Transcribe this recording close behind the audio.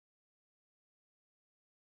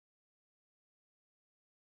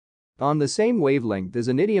On the same wavelength is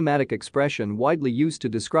an idiomatic expression widely used to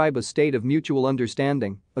describe a state of mutual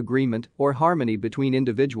understanding, agreement, or harmony between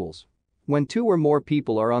individuals. When two or more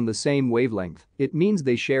people are on the same wavelength, it means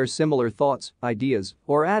they share similar thoughts, ideas,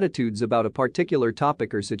 or attitudes about a particular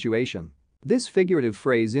topic or situation. This figurative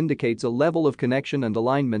phrase indicates a level of connection and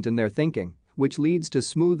alignment in their thinking, which leads to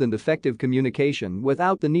smooth and effective communication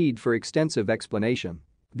without the need for extensive explanation.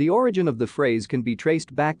 The origin of the phrase can be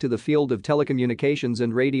traced back to the field of telecommunications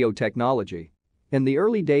and radio technology. In the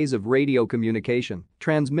early days of radio communication,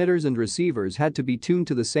 transmitters and receivers had to be tuned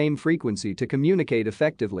to the same frequency to communicate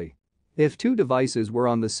effectively. If two devices were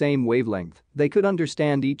on the same wavelength, they could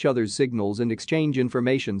understand each other's signals and exchange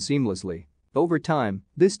information seamlessly. Over time,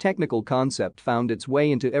 this technical concept found its way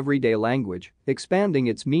into everyday language, expanding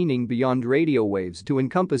its meaning beyond radio waves to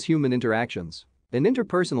encompass human interactions. In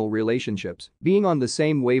interpersonal relationships, being on the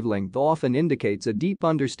same wavelength often indicates a deep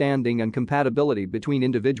understanding and compatibility between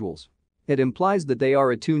individuals. It implies that they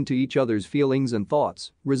are attuned to each other's feelings and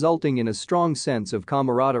thoughts, resulting in a strong sense of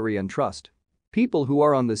camaraderie and trust. People who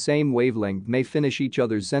are on the same wavelength may finish each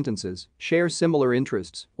other's sentences, share similar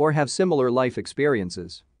interests, or have similar life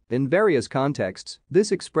experiences. In various contexts,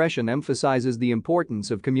 this expression emphasizes the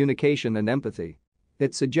importance of communication and empathy.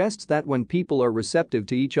 It suggests that when people are receptive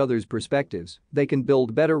to each other's perspectives, they can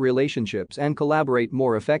build better relationships and collaborate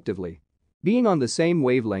more effectively. Being on the same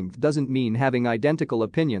wavelength doesn't mean having identical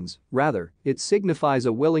opinions, rather, it signifies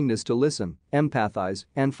a willingness to listen, empathize,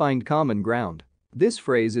 and find common ground. This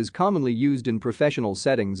phrase is commonly used in professional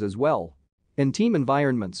settings as well. In team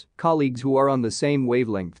environments, colleagues who are on the same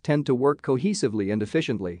wavelength tend to work cohesively and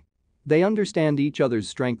efficiently. They understand each other's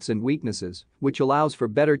strengths and weaknesses, which allows for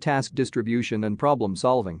better task distribution and problem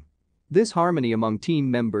solving. This harmony among team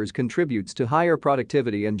members contributes to higher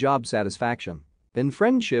productivity and job satisfaction. In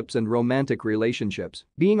friendships and romantic relationships,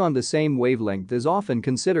 being on the same wavelength is often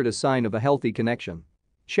considered a sign of a healthy connection.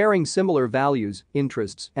 Sharing similar values,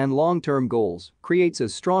 interests, and long-term goals creates a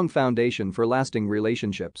strong foundation for lasting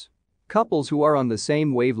relationships. Couples who are on the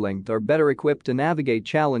same wavelength are better equipped to navigate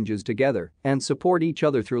challenges together and support each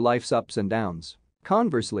other through life's ups and downs.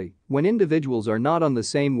 Conversely, when individuals are not on the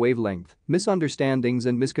same wavelength, misunderstandings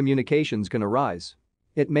and miscommunications can arise.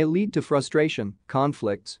 It may lead to frustration,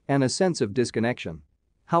 conflicts, and a sense of disconnection.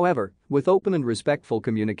 However, with open and respectful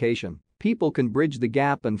communication, people can bridge the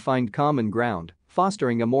gap and find common ground,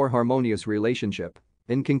 fostering a more harmonious relationship.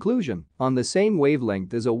 In conclusion, on the same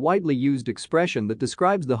wavelength is a widely used expression that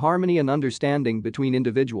describes the harmony and understanding between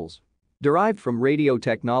individuals. Derived from radio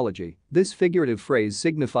technology, this figurative phrase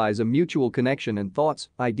signifies a mutual connection in thoughts,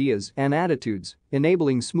 ideas, and attitudes,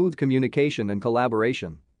 enabling smooth communication and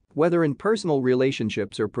collaboration. Whether in personal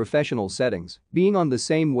relationships or professional settings, being on the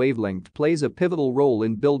same wavelength plays a pivotal role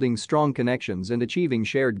in building strong connections and achieving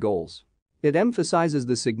shared goals. It emphasizes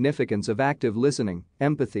the significance of active listening,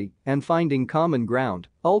 empathy, and finding common ground,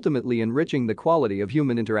 ultimately enriching the quality of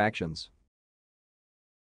human interactions.